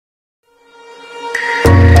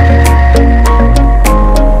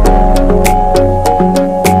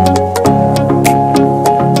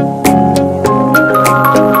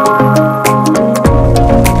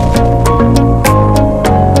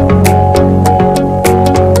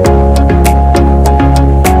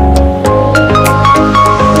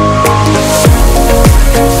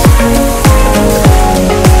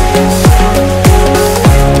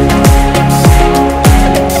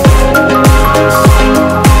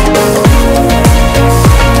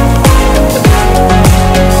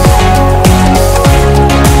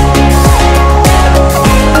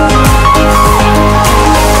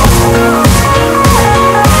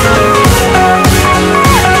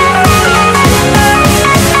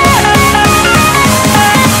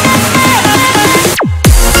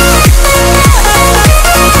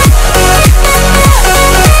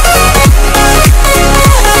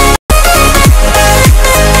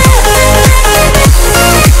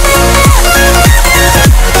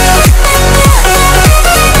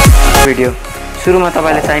सुरुमा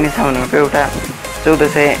तपाईले चाहिने सामानहरुको एउटा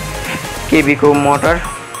 1400 केबी को मोटर,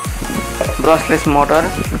 ब्रसलेस मोटर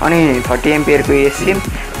अनि 30 एम्पियर को एसी।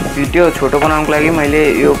 भिडियो छोटो बनाउनको लागि मैले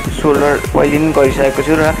यो सोल्डर पहिले नै गरिसकेको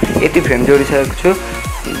छु र यति फ्रेम जोडिसकेको छु।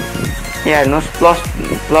 यहाँ हेर्नुस्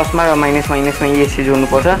प्लसमा र माइनसमा एसी जोड्नु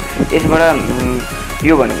पर्छ। यसबाट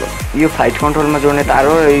यो भनेको यो फ्लाइट कन्ट्रोलमा जोड्ने तार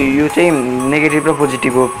हो। यो चाहिँ नेगेटिभ र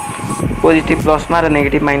पोजिटिभ हो। पोजिटिभ प्लसमा र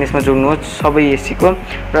नेगेटिभ माइनसमा जोड्नुहोस् सबै एसी को।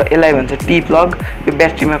 र यसलाई भन्छ टी प्लग। यो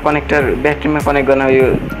ब्याट्रीमा कनेक्ट गर्न यो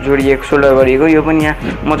जोडिएको सोल्डर गरिएको। यो पनि यहाँ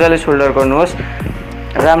मजाले सोल्डर गर्नुहोस्।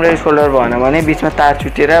 राम्ररी सोल्डर भएन भने बीचमा तार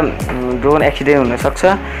चुटेर ड्रोन एक्सिडेन्ट हुन सक्छ।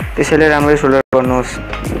 त्यसैले राम्ररी सोल्डर गर्नुहोस्।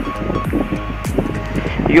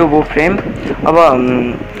 यो बो फ्रेम। अब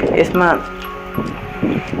यसमा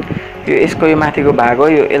यसको यो माथिको भाग हो।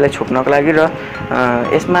 यो यसलाई छोप्नको लागि र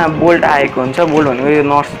यसमा बोल्ट आएको हुन्छ। बोल्ट भनेको यो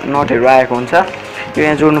नटहरु आएको हुन्छ। यो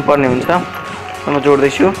यहाँ जोड्नु पर्ने हुन्छ। म जोड्दै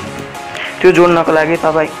छु। त्यो जोड्नको लागि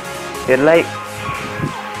तपाईहरुलाई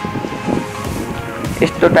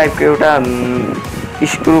यस्तो टाइपको एउटा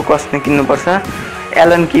स्क्रु कस्ने किन्नु पर्छ।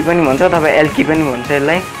 एलन की पनि भन्छ अथवा एल की पनि भन्छ।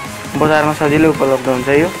 यसलाई बजारमा सजिलै उपलब्ध हुन्छ।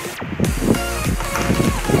 यो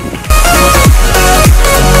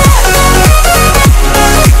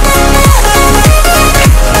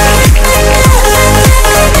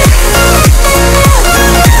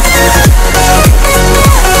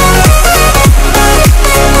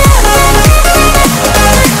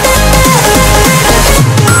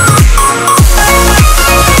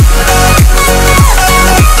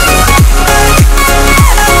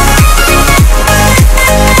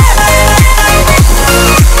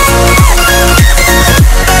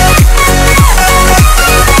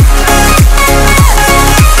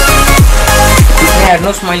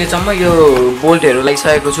हेर्नुस् मैले जम्मै यो बोल्टहरु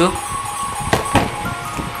लगाइसकेको छु।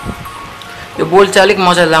 यो बोल्ट चाहिँ अलिक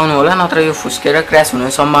मजाले लाउनु होला नत्र यो फुस्केर क्र्याश हुने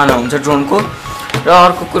सम्भावना हुन्छ ड्रोनको। र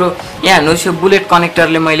अर्को कुरो यहाँ हेर्नुस् यो बुलेट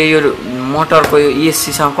कनेक्टरले मैले यो मोटरको यो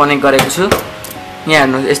ESC सँग कनेक्ट गरेको छु। यहाँ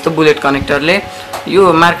हेर्नुस् यस्तो बुलेट कनेक्टरले यो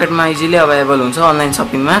मार्केटमा इजिली अवेलेबल हुन्छ अनलाइन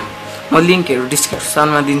सपिङमा। म लिंकहरु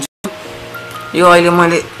डिस्क्रिप्सनमा दिन्छु। यो अहिले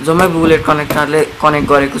मैले जम्मै बुलेट कनेक्टरले कनेक्ट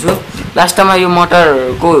गरेको छु। लास्टमा यो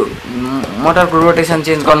मोटरको रोटेसन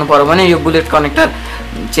चेन्ज गर्नु पर्यो भने यो बुलेट कनेक्टर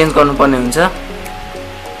चेन्ज गर्नुपर्ने हुन्छ।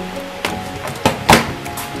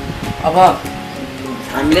 अब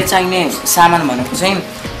हामीले चाहिने सामान भनेको चाहिँ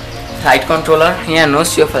फ्लाइट कन्ट्रोलर। यहाँ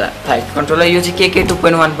हेर्नुस् यो फ्लाइट कन्ट्रोलर। यो चाहिँ KK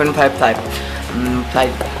 2.1.5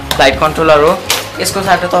 फ्लाइट कन्ट्रोलर हो। यसको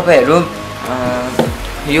साथै तपाईहरु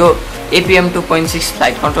यो APM 2.6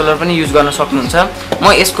 फ्लाइट कन्ट्रोलर पनि युज गर्न सक्नुहुन्छ।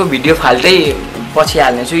 म यसको भिडियो फाल्टै पछि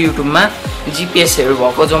हाल्ने छु युट्युबमा। GPS हरु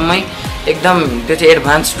भएको जम्मै एकदम त्यो चाहिँ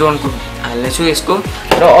एडभान्स ड्रोनको हाल्ने छु यसको।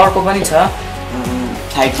 र अर्को पनि छ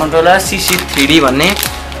फ्लाइट कन्ट्रोलर CC3D भन्ने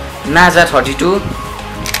नाजा 32।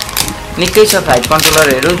 निकै छ फ्लाइट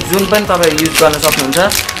कन्ट्रोलरहरु जुन पनि तपाईहरु युज गर्न सक्नुहुन्छ।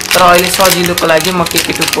 तर अहिले सजिलोको लागि म KK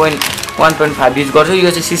 2.1.5 युज गर्छु।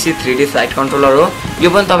 यो चाहिँ CC3D फ्लाइट कन्ट्रोलर हो। यो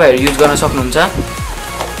पनि तपाईहरु युज गर्न सक्नुहुन्छ।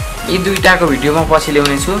 यी दुईटाको भिडियो म पछि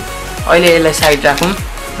ल्याउने छु। अहिले यसलाई साइड राखौं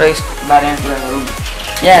र यसको बारेमा कुरा गरौँ।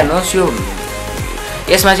 यहाँ हेर्नुस् यो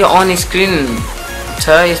यसमा चाहिँ अन स्क्रिन छ।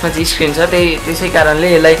 यसमा चाहिँ स्क्रिन छ। त्यसै कारणले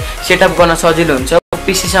यसलाई सेटअप गर्न सजिलो हुन्छ।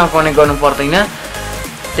 PC सँग कनेक्ट गर्नु पर्दैन।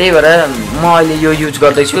 त्यही भएर म अहिले यो युज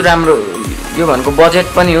गर्दै छु। राम्रो यो भनेको बजेट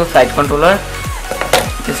पनि हो फ्लाइट कन्ट्रोलर।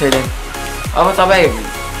 त्यसैले अब तपाई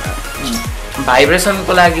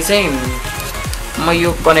भाइब्रेसनको लागि चाहिँ म यो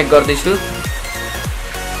कनेक्ट गर्दै छु।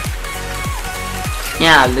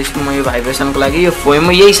 यहाँ हाल्दै छु म यो भाइब्रेसनको लागि। यो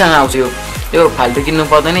फोम यहीसँग आउँछ। यो फाल्टु किन्नु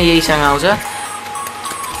पर्दैन। यहीसँग आउँछ।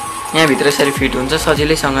 यहाँ भित्र यसरी फिट हुन्छ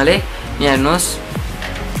सजिलैसँगले। यहाँ हेर्नुस्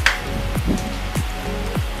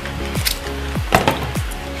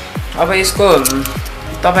अब यसको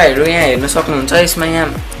तपाईहरु यहाँ हेर्न सक्नुहुन्छ। यसमा यहाँ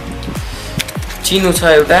चिनो छ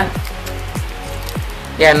एउटा।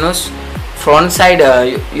 यहाँ हेर्नुस् फ्रन्ट साइड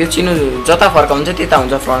यो चिनो जता फर्काउँछ त्यता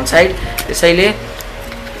हुन्छ फ्रन्ट साइड। त्यसैले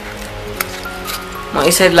म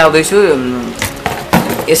यसरी लाउँदै छु।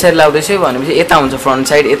 यसरी लाउँदै छु भनेपछि यता हुन्छ फ्रन्ट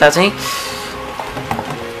साइड। यता चाहिँ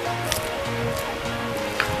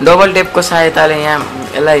डबल टेपको सहायताले यहाँ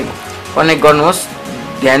यसलाई कनेक्ट गर्नुहोस्।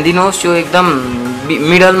 ध्यान दिनुहोस् यो एकदम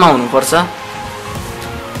मिडलमा हुनुपर्छ।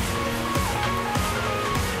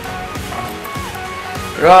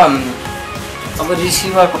 र अब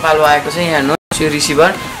रिसिभरको पालो आएको छ। यहाँ हेर्नुहोस् यो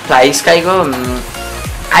रिसिभर फ्लाइ स्काईको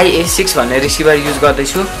IA6 भन्ने रिसिभर युज गर्दै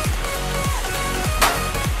छु।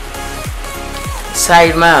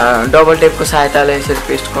 साइडमा डबल टेपको सहायताले यसरी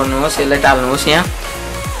पेस्ट गर्नुहोस्। यसलाई टाल्नुहोस् यहाँ।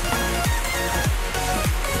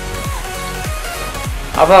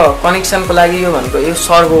 अब कनेक्सनको लागि यो भनेको यो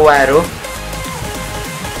सर्भो वायर हो।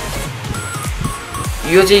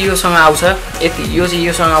 यो चाहिँ योसँग आउँछ, यति यो चाहिँ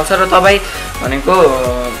योसँग आउँछ र तपाईँ भनेको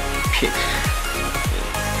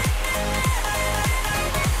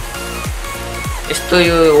यस्तो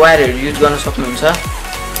यो वायरहरू युज गर्न सक्नुहुन्छ,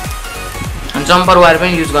 जम्पर वायर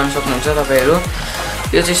पनि युज गर्न सक्नुहुन्छ तपाईँहरू।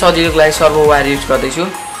 यो चाहिँ सजिलोको लागि सर्भो वायर युज गर्दैछु।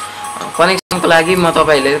 कनेक्सनको लागि म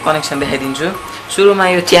तपाईँहरूले कनेक्सन देखाइदिन्छु। सुरुमा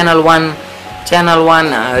यो च्यानल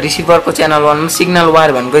 1 रिसिभरको च्यानल 1 मा सिग्नल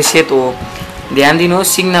वायर भनेको सेतो हो। ध्यान दिनुहोस्,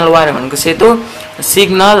 सिग्नल वायर भनेको सेतो,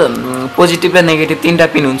 सिग्नल पोजिटिभ र नेगेटिभ तीनटा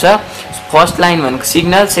पिन हुन्छ। फर्स्ट लाइन भनेको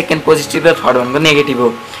सिग्नल, सेकेन्ड पोजिटिभ र थर्ड भनेको नेगेटिभ हो।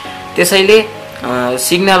 त्यसैले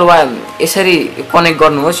सिग्नल वायर यसरी कनेक्ट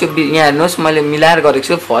गर्नुहोस्। यो यहाँ हेर्नुहोस् मैले मिलाएर गरेको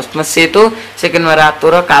छु। फर्स्टमा सेतो, सेकेन्डमा रातो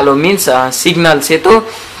र कालो, मिन्स सिग्नल सेतो,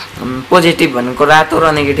 पोजिटिभ भनेको रातो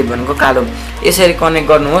र नेगेटिभ भनेको कालो। यसरी कनेक्ट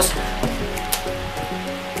गर्नुहोस्।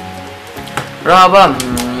 र अब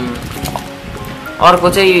अर्को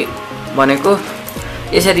चाहिँ भनेको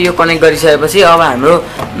यसरी यो कनेक्ट गरिसकेपछि अब हाम्रो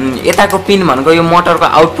यताको पिन भनेको यो मोटरको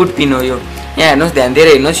आउटपुट पिन हो। यो यहाँ हेर्नुहोस्, ध्यान दिएर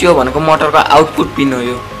हेर्नुहोस्, यो भनेको मोटरको आउटपुट पिन हो।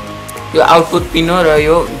 यो आउटपुट पिन हो र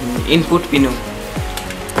यो इनपुट पिन हो।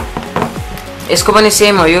 यसको पनि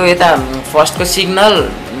सेम हो। यो यता फर्स्टको सिग्नल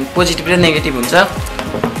पोजिटिभ र नेगेटिभ हुन्छ।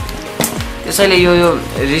 त्यसैले यो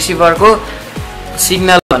रिसिभरको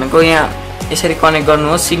सिग्नल भनेको यहाँ यसरी कनेक्ट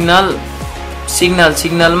गर्नुहोस्।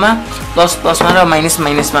 सिग्नलमा प्लस प्लसमा र माइनस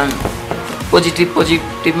माइनसमा,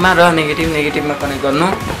 पोजिटिभमा र नेगेटिभमा कनेक्ट गर्नु।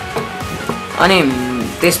 अनि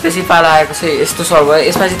त्यसपछि पाला आएको चाहिँ यस्तो सर्भ भयो।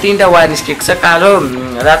 यसमा चाहिँ तीनटा वायर निस्केको छ, कालो,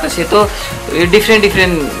 रातो, सेतो। यो डिफ्रेन्ट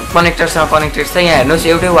कनेक्टरसँग कनेक्टेड छ। यहाँ हेर्नुहोस्,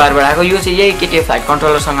 एउटै वायरबाट आएको। यो चाहिँ यही केटीएफ फ्लाइट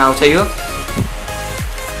कन्ट्रोलरसँग आउँछ।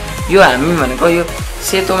 यो हामी भनेको यो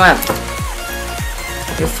सेतोमा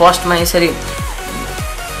यो फर्स्टमा यसरी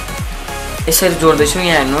जोड्दैछौँ।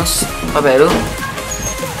 यहाँ हेर्नुहोस् तपाईँहरू,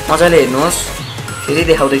 मजाले हेर्नुहोस्, फेरि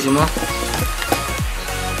देखाउँदैछु म।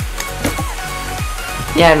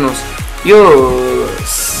 यहाँ हेर्नुहोस्, यो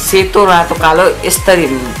सेतो, रातो, कालो यसरी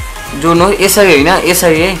जोड्नुहोस्। यसरी होइन,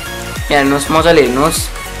 यसरी है। यहाँ हेर्नुहोस्, मजाले हेर्नुहोस्।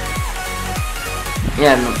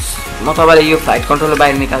 यहाँ हेर्नुहोस्, म तपाईँलाई यो फ्लाइट कन्ट्रोलर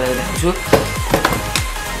बाहिर निकालेर देखाउँछु।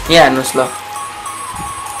 यहाँ हेर्नुहोस्, ल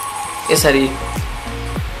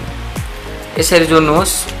यसरी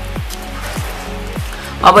जोड्नुहोस्।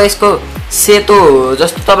 अब यसको सेतो,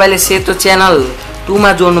 जस्तो तपाईँले सेतो च्यानल 2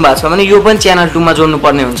 मा जोड्नु भएको छ भने यो पनि च्यानल 2 मा जोड्नु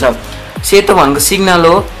पर्ने हुन्छ। सेतो भनेको सिग्नल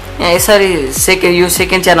हो। यहाँ यसरी यो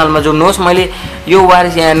सेकेन्ड च्यानलमा जोड्नुहोस्। मैले यो वायर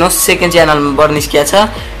यहाँ हेर्नुहोस् सेकेन्ड च्यानलबाट निस्किएको छ।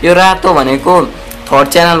 यो रातो भनेको थर्ड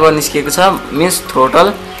च्यानलबाट निस्किएको छ, मिन्स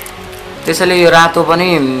थ्रोटल। त्यसैले यो रातो पनि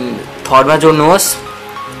थर्डमा जोड्नुहोस्।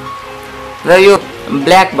 र यो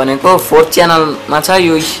ब्ल्याक भनेको फोर्थ च्यानलमा छ।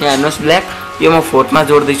 यो यहाँ हेर्नुहोस् ब्ल्याक, यो म फोर्थमा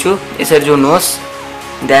जोड्दैछु। यसरी जोड्नुहोस्,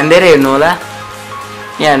 ध्यान दिएर हेर्नु होला।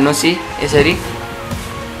 यहाँ हेर्नुहोस् यसरी।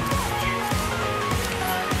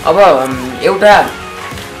 अब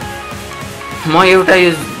म एउटा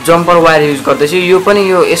यो जम्पर वायर युज गर्दैछु। यो पनि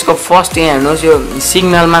यसको फर्स्ट यहाँ हेर्नुहोस्, यो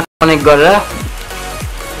सिग्नलमा कनेक्ट गरेर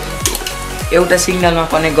एउटा सिग्नलमा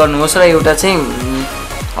कनेक्ट गर्नुहोस् र एउटा चाहिँ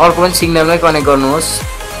अर्को पनि सिग्नलमै कनेक्ट गर्नुहोस्।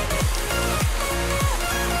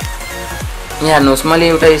 यहाँ हेर्नुहोस्, मैले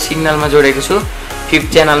एउटा सिग्नलमा जोडेको छु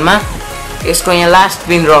 5th च्यानलमा। यसको यहाँ लास्ट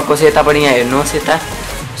पिन रहेको छ यतापट्टि। यहाँ हेर्नुहोस्, यता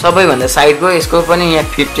सबैभन्दा साइडको यसको पनि यहाँ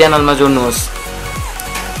 5th च्यानलमा जोड्नुहोस्।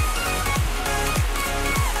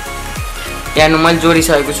 यहाँ मैले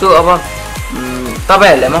जोडिसकेको छु। अब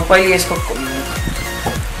तपाईँहरूलाई म पहिले यसको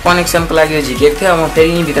कनेक्सनको लागि यो झिकेको थिएँ। अब म फेरि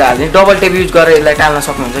यहीँभित्र हाल्ने, डबल टेप युज गरेर यसलाई टाल्न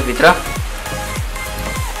सक्नुहुन्छ भित्र।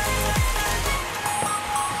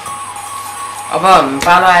 अब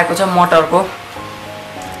पालो आएको छ मोटरको।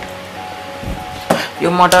 यो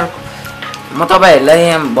मोटर म तपाईँहरूलाई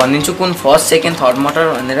यहाँ भनिदिन्छु कुन फर्स्ट, सेकेन्ड, थर्ड मोटर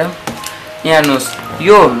भनेर। यहाँ हेर्नुहोस्,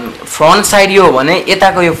 यो फ्रन्ट साइड यो हो भने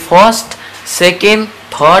यताको यो फर्स्ट, सेकेन्ड,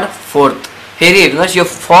 थर्ड, फोर्थ। फेरि हेर्नुहोस्, यो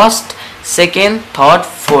फर्स्ट, सेकेन्ड, थर्ड,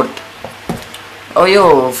 फोर्थ। अब यो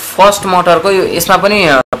फर्स्ट मोटरको यसमा पनि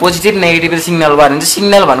पोजिटिभ नेगेटिभ सिग्नल वायर हुन्छ।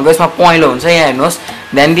 सिग्नल भनेको यसमा पहेँलो हुन्छ। यहाँ हेर्नुहोस्,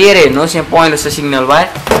 ध्यान दिएर हेर्नुहोस्, यहाँ पहेँलो छ सिग्नल वायर।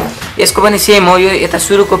 यसको पनि सेम हो। यो यता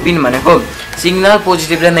सुरुको पिन भनेको सिग्नल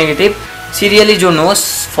पोजिटिभ र नेगेटिभ सिरियली जोड्नुहोस्।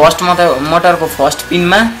 फर्स्ट मोटरको फर्स्ट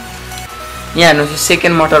पिनमा। यहाँ हेर्नुहोस्,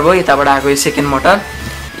 सेकेन्ड मोटर भयो, यताबाट आएको यो सेकेन्ड मोटर।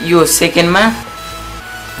 यो सेकेन्डमा,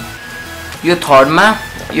 यो थर्डमा,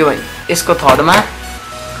 यो यसको थर्डमा,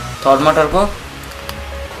 थर्ड मोटरको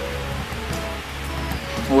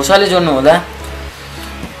होसाले जोड्नु होला।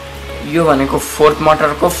 यो भनेको फोर्थ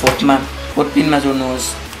मोटरको फोर्थ पिनमा जोड्नुहोस्।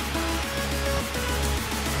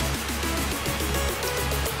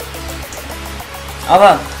 अब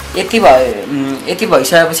यति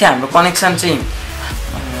भइसकेपछि हाम्रो कनेक्सन चाहिँ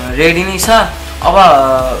रेडी नै छ। अब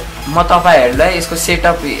म तपाईहरुलाई यसको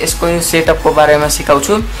सेटअपको बारेमा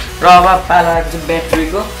सिकाउँछु र अब पाला चाहिँ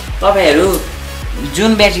ब्याट्रीको तपाईहरु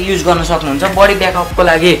जुन ब्याट्री युज गर्न सक्नुहुन्छ बडी ब्याकअपको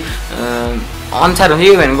लागि अनुसार हुन्छ।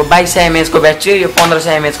 यो भनेको 2200 mAh को ब्याट्री यो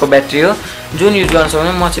 1500 mAh को ब्याट्री हो जुन युज गर्न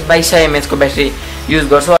सक्नुहुन्छ। म चाहिँ 2200 mAh को ब्याट्री युज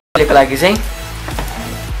गर्छु अहिलेको लागि चाहिँ।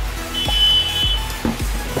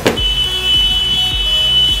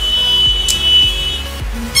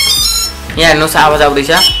 यहाँ हेर्नुस् आवाज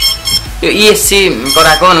आउँदैछ यो ESC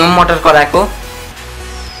कराएको मोटर कराएको।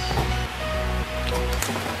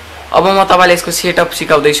 अब म तपाईलाई यसको सेटअप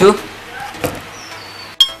सिकाउँदै छु।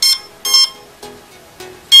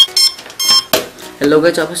 हेलो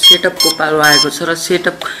गाइस अब सेटअपको पालो आएको छ र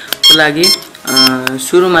सेटअपको लागि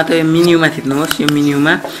सुरुमा त मेन्युमा थिच्नुहोस्। यो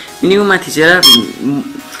मेन्युमा थिचेर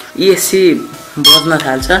ESC बज्न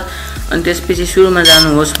थाल्छ अनि त्यसपछि सुरुमा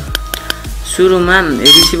जानुहोस्। सुरुमा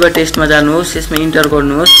रिसिभर टेस्टमा जानुहोस् यसमा इन्टर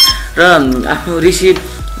गर्नुहोस् र आफ्नो रिसिभ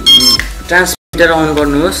ट्रान्समिटर अन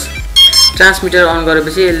गर्नुहोस्। ट्रान्समिटर अन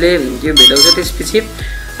गरेपछि यसले यो भेटाउँछ। त्यसपछि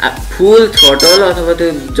फुल थ्रोटल अथवा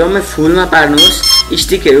त्यो जम्मै फुलमा पार्नुहोस्।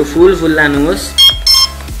 स्टिकहरु फुल लानुहोस्।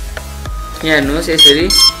 यहाँ हेर्नुहोस् यसरी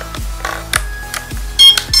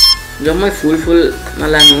जम्मै फुलमा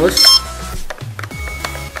लानुहोस्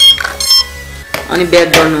अनि ब्याक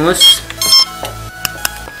गर्नुहोस्।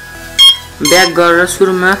 ब्याक गरेर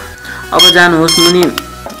सुरुमा अब जानुहोस् मुनि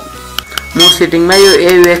मोड सेटिङमा यो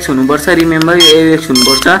AUX हुनुपर्छ। रिमेम्बर यो AUX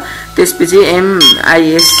हुनुपर्छ। त्यसपछि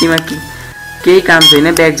MISC मा केही काम छैन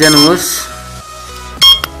ब्याक जानुहोस्।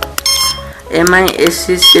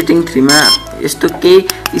 MISC सेटिङ 3 मा यस्तो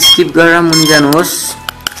केही स्किप गरेर मुनि जानुहोस्।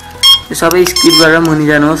 यो सबै स्किप गरेर मुनि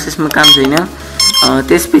जानुहोस् यसमा काम छैन।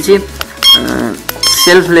 त्यसपछि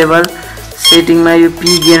सेल्फ लेभल सेटिङमा यो P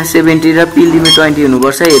गेन 70 र P लिमिट 20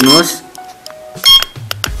 हुनुपर्छ। हेर्नुहोस्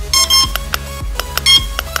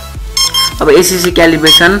अब ACC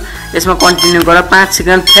क्यालिब्रेसन यसमा कन्टिन्यू गरेर 5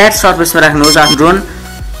 सेकेन्ड फ्ल्याट सर्फेसमा राख्नुहोस् आफ्नो ड्रोन।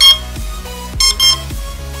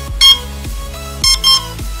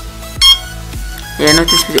 हेर्नु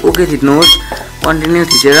त्यसपछि ओके थिच्नुहोस्। कन्टिन्यू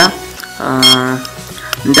थिचेर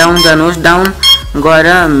डाउन जानुहोस्। डाउन गएर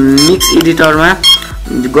मिक्स एडिटरमा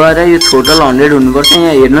गएर यो टोटल 100 हुनुपर्छ।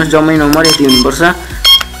 यहाँ हेर्नुहोस् जम्मै नम्बर यति हुनुपर्छ।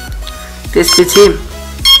 त्यसपछि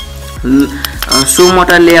सो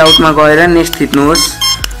मोटर लेआउटमा गएर नेक्स्ट थिच्नुहोस्।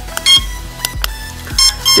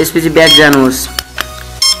 त्यसपछि ब्याक जानुहोस्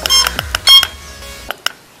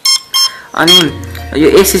अनि यो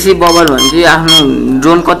ACC बबल भनेको यो आफ्नो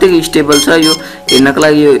ड्रोन कतिको स्टेबल छ यो हेर्नको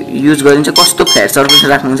लागि यो युज गरिन्छ। कस्तो फ्ल्याट सर्फेस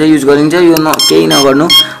राख्नुहुन्छ युज गरिन्छ। यो केही नगर्नु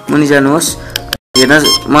मुनि जानुहोस्। हेर्न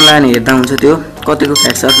मन लाग्यो भने हेर्दा हुन्छ त्यो कतिको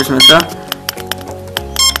फ्ल्याट सर्फेसमा छ।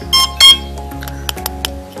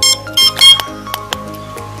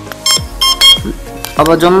 अब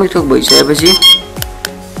जम्मै थोक भइसकेपछि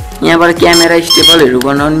यहाँबाट क्यामेरा स्टेबलहरु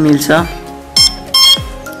गर्न पनि मिल्छ।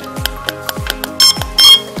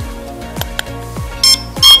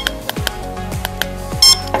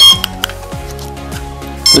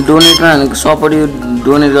 डोनेटमा हानेको सपोर्ट यो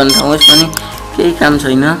डोनेट गर्ने ठाउँ पनि केही काम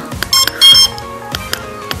छैन।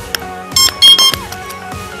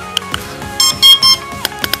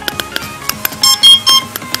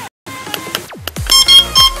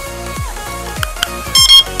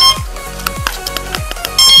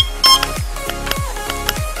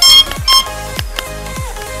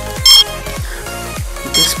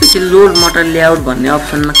 त्यसपछि लोड मोटर लेआउट भन्ने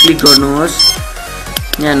अप्सनमा क्लिक गर्नुहोस्।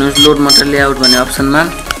 यहाँ हेर्नुहोस् लोड मोटर लेआउट भन्ने अप्सनमा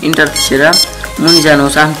इन्टर थिचेर मुनि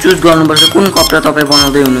जानुहोस्। आफ्नो चुज गर्नुपर्छ कुन कप्टर तपाईँ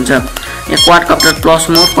बनाउँदै हुनुहुन्छ। यहाँ क्वाडकप्टर प्लस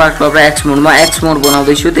मोड क्वाडकप्टर एक्स मोडमा एक्स मोड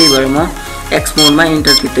बनाउँदैछु त्यही भएर म एक्स मोडमा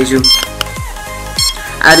इन्टर थिच्दैछु।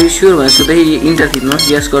 आर यु स्योर भनेर सोध्दै इन्टर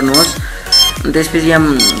थिच्नुहोस् यस गर्नुहोस्। त्यसपछि यहाँ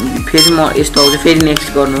फेरि म यस्तो आउँछ फेरि नेक्स्ट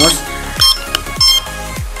गर्नुहोस्।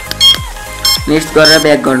 नेक्स्ट गरेर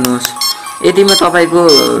ब्याक गर्नुहोस्। यतिमा तपाईको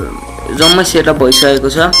जम्मै सेटअप भइसकेको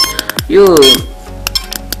छ। यो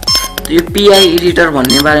PI एडिटर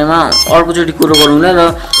भन्ने बारेमा अर्कोचोटि कुरो गरौँला र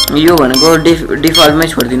यो भनेको डिफल्टमै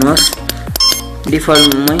छोडिदिनुहोस्।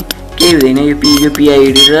 डिफल्टमै केही हुँदैन। यो PI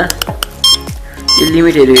एडिटर यो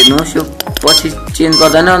लिमिटहरु हेर्नुहोस्। यो पछि चेन्ज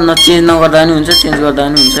गर्दा न चेन्ज नगर्दा पनि हुन्छ चेन्ज गर्दा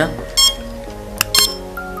पनि हुन्छ।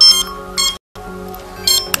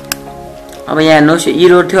 अब यहाँ हेर्नुहोस् यो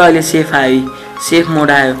एरर थियो अहिले सेफ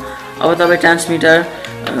मोड आयो। अब तपाईँ ट्रान्समिटर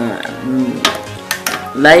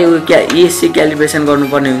लाई ESC क्यालिब्रेसन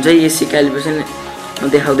गर्नुपर्ने हुन्छ। ESC क्यालिब्रेसन म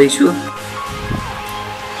देखाउँदैछु।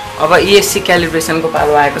 अब ESC क्यालिब्रेसनको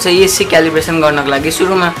पालो आएको छ। ESC क्यालिब्रेसन गर्नको लागि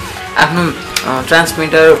सुरुमा आफ्नो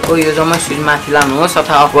ट्रान्समिटरको यो जम्मै स्विच माथि लानुहोस्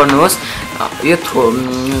अथवा अफ गर्नुहोस्। यो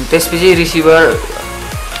त्यसपछि रिसिभर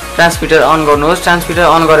ट्रान्समिटर अन गर्नुहोस्। ट्रान्समिटर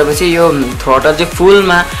अन गरेपछि यो थ्रोटल चाहिँ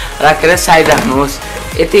फुलमा राखेर साइड राख्नुहोस्।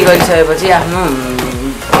 यति गरिसकेपछि आफ्नो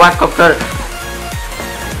क्वाडकप्टर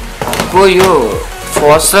को यो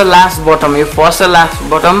फर्स्ट र लास्ट बटम, यो फर्स्ट र लास्ट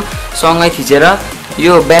बटम सँगै थिचेर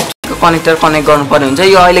यो ब्याट्रीको कनेक्टर कनेक्ट गर्नुपर्ने हुन्छ।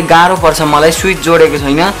 यो अहिले गाह्रो पर्छ मलाई, स्विच जोडेको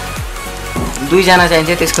छैन, 2 जना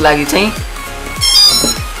चाहिन्छ त्यसको लागि चाहिँ।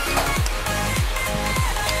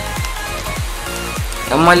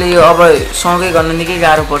 मैले यो अब सँगै गर्न निकै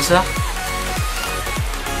गाह्रो पर्छ।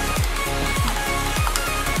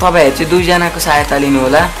 तपाईहरु चाहिँ 2 जनाको सहायता लिनु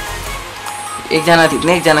होला, 1 जना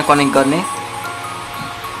थिच्ने 1 जना कनेक्ट गर्ने।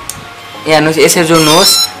 यहाँ हेर्नुस् यसरी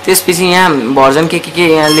जोड्नुहोस्, त्यसपछि यहाँ भर्जन के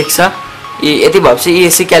यहाँ लेख्छ। यति भएपछि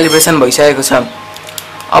एसी क्यालिब्रेसन भइसकेको छ।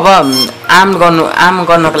 अब आर्म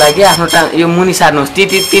गर्नको लागि आफ्नो यो मुनि सार्नुहोस्,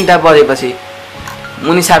 तीनटा बजेपछि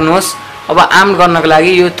मुनि सार्नुहोस्। अब आर्म गर्नको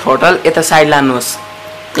लागि यो थ्रोटल यता साइड लानुहोस्।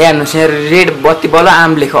 यहाँ हेर्नुहोस् यहाँ रेड बत्ती बल्ल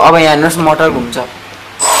आर्म लेख्यो। अब यहाँ हेर्नुहोस् मोटर घुम्छ,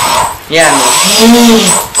 यहाँ हेर्नुहोस्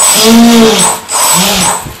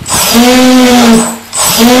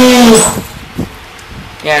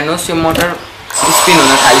यहाँ हेर्नुहोस् यो मोटर स्पिन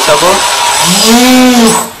हुन थालिसक्यो।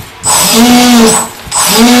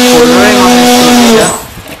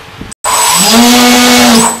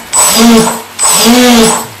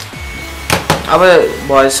 अब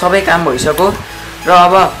भयो, सबै काम भइसक्यो र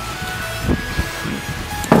अब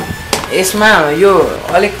यसमा यो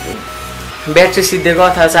अलिक ब्याट्री सिद्धेको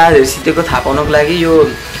अथवा चार्जर सिद्धेको थाहा पाउनको लागि यो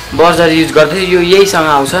बजर युज गर्दै यो यहीसँग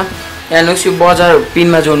आउँछ। हेर्नुहोस् यो बजर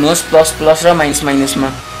पिनमा जोड्नुहोस्, प्लस प्लस र माइनस माइनसमा।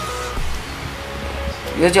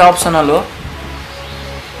 यो चाहिँ अप्सनल हो।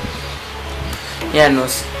 यहाँ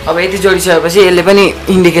हेर्नुहोस् अब यति जोडिसकेपछि यसले पनि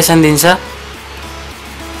इन्डिकेसन दिन्छ। यहाँ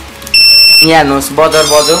हेर्नुहोस् बजर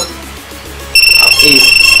बज्यो।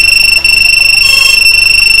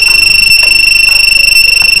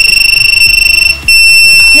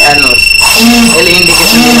 हेर्नुहोस् यसले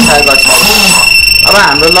इन्डिकेसन दिन सहयोग गर्छ। अब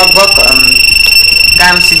हाम्रो लगभग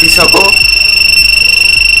काम सिद्धिसक्यो।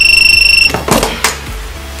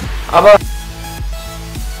 अब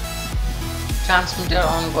ट्रान्समिटर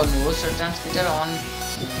अन गर्नुहोस् र ट्रान्समिटर अन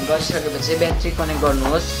गरिसकेपछि ब्याट्री कनेक्ट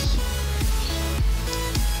गर्नुहोस्।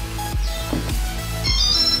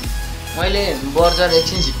 मैले बर्जर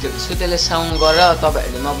एकछिन झिक्दिएको छु, त्यसले साउन्ड गरेर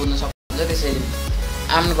तपाईहरुले नबुझ्न सक्नुहुन्छ, त्यसैले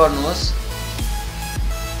आर्म गर्नुहोस्।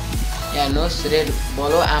 यहाँ हेर्नुहोस् रेड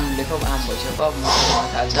बल्यो, आर्म लेखो, आर्म भइसक्यो। अब मोटर घुम्न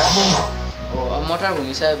थाल्छ। हो अब मोटर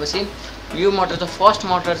घुमिसकेपछि यो मोटर चाहिँ फर्स्ट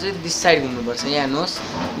मोटर चाहिँ दिस साइड घुम्नुपर्छ। यहाँ हेर्नुहोस्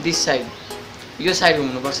दिस साइड, यो साइड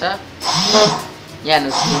घुम्नुपर्छ। यहाँ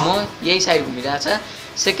हेर्नुहोस् घुमो, यही side घुमिरहेछ।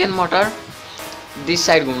 Second motor this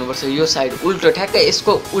side घुम्नुपर्छ, यो साइड उल्टो, ठ्याक्कै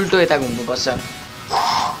यसको उल्टो यता घुम्नुपर्छ। यहाँ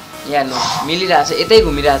हेर्नुहोस् मिलिरहेछ, यतै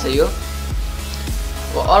घुमिरहेछ यो।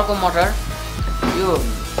 अर्को मोटर यो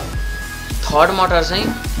थर्ड मोटर चाहिँ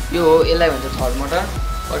यो हो, यसलाई भन्छ थर्ड मोटर।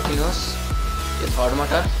 पर्खिनुहोस् यो थर्ड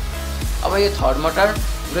मोटर। अब यो थर्ड मोटर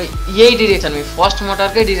र यही डिरेक्सनमा फर्स्ट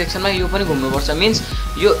मोटरकै डिरेक्सनमा यो पनि घुम्नुपर्छ। मिन्स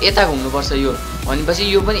यो यता घुम्नुपर्छ, यो भनेपछि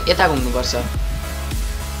यो पनि यता घुम्नुपर्छ।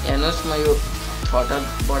 हेर्नुहोस् म यो थ्रोटल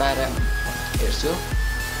बढाएर हेर्छु।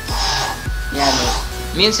 यहाँ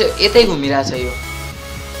हेर्नुहोस् मिन्स यतै घुमिरहेछ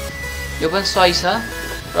यो पनि सही छ।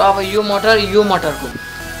 र अब यो मोटरको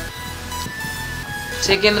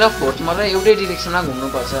सेकेन्ड र फोर्थ मोटर एउटै डिरेक्सनमा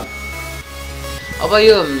घुम्नुपर्छ। अब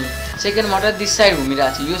यो सेकेन्ड मोटर दिस साइड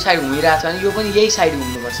घुमिरहेछ, यो साइड घुमिरहेछ भने यो पनि यही साइड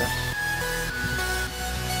घुम्नुपर्छ।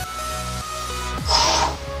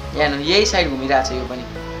 यहाँ यही साइड घुमिरहेछ यो पनि,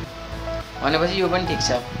 भनेपछि यो पनि ठिक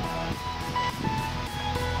छ।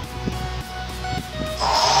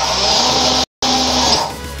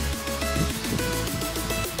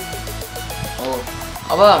 हो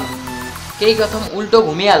अब केही कथम उल्टो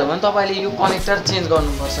घुमिहाल्यो भने तपाईले यो कनेक्टर चेन्ज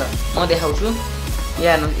गर्नुपर्छ। म देखाउँछु।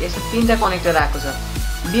 यहाँ हेर्नुहोस् यस्तो 3टा कनेक्टर आएको छ।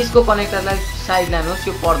 बीचको कनेक्टरलाई साइड लानुहोस्,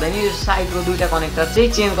 यो पर्दैन। यो साइडको 2टा कनेक्टर चाहिँ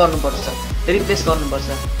चेन्ज गर्नुपर्छ, रिप्लेस गर्नुपर्छ।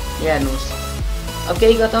 यहाँ हेर्नुहोस् अब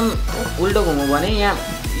केही कथम उल्टो घुम्यो भने यहाँ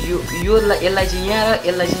यसलाई चाहिँ यहाँ र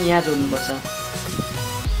यसलाई चाहिँ यहाँ जोड्नुपर्छ।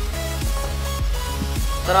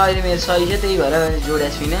 तर अहिले मेरो सही छ, त्यही भएर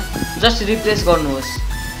जोडेको छुइनँ। जस्ट रिप्लेस गर्नुहोस्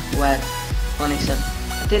वायर कनेक्सन।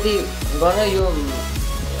 त्यति गरेर यो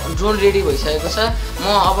ड्रोन रेडी भइसकेको छ। म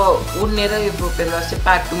अब उड्ने र यो प्रोपेलर चाहिँ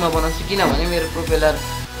पार्ट 2 मा बनाउँछु, किनभने मेरो प्रोपेलर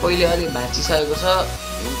पहिले अलिक भाँचिसकेको छ।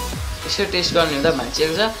 यसो टेस्ट गर्ने हुँदा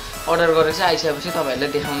भाँचिएको छ। अर्डर गरेर चाहिँ आइसकेपछि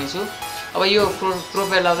तपाईँहरूलाई देखाउने छु। अब यो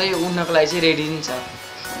प्रोपेलर चाहिँ उड्नको लागि चाहिँ रेडी नै छ।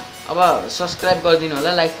 अब सब्सक्राइब गरिदिनु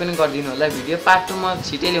होला, लाइक पनि गरिदिनु होला। भिडियो पार्ट 2 मा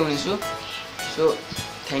छिटै ल्याउने छु। So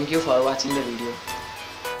thank you for watching the video.